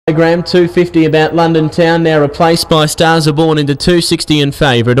Program 250 about London Town, now replaced by Stars Are Born into 260 in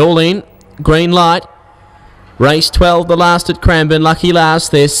favourite. All in, green light. Race 12, the last at Cranbourne. Lucky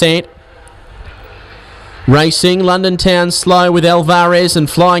Last, they're set. Racing, London Town slow with Alvarez and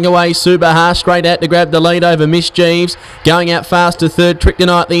flying away Subaha straight out to grab the lead over Miss Jeeves. Going out fast to third, Trick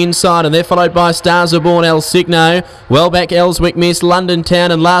Tonight the inside, and they're followed by Stars Are Born, El Signo. Well back Ellswick Miss, London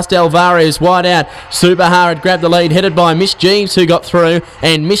Town, and last Alvarez wide out. Subaha had grabbed the lead, headed by Miss Jeeves who got through,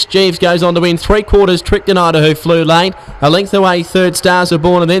 and Miss Jeeves goes on to win 3/4. Trick Tonight who flew late. A length away third, Stars Are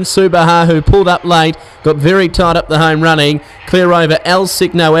Born, and then Subaha who pulled up late, got very tight up the home running. Clear over El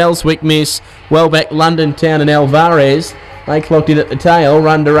Signo, Ellswick Miss. Well back London Town and Alvarez. They clocked in at the tail.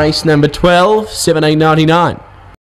 Run to race number 12, 17.99.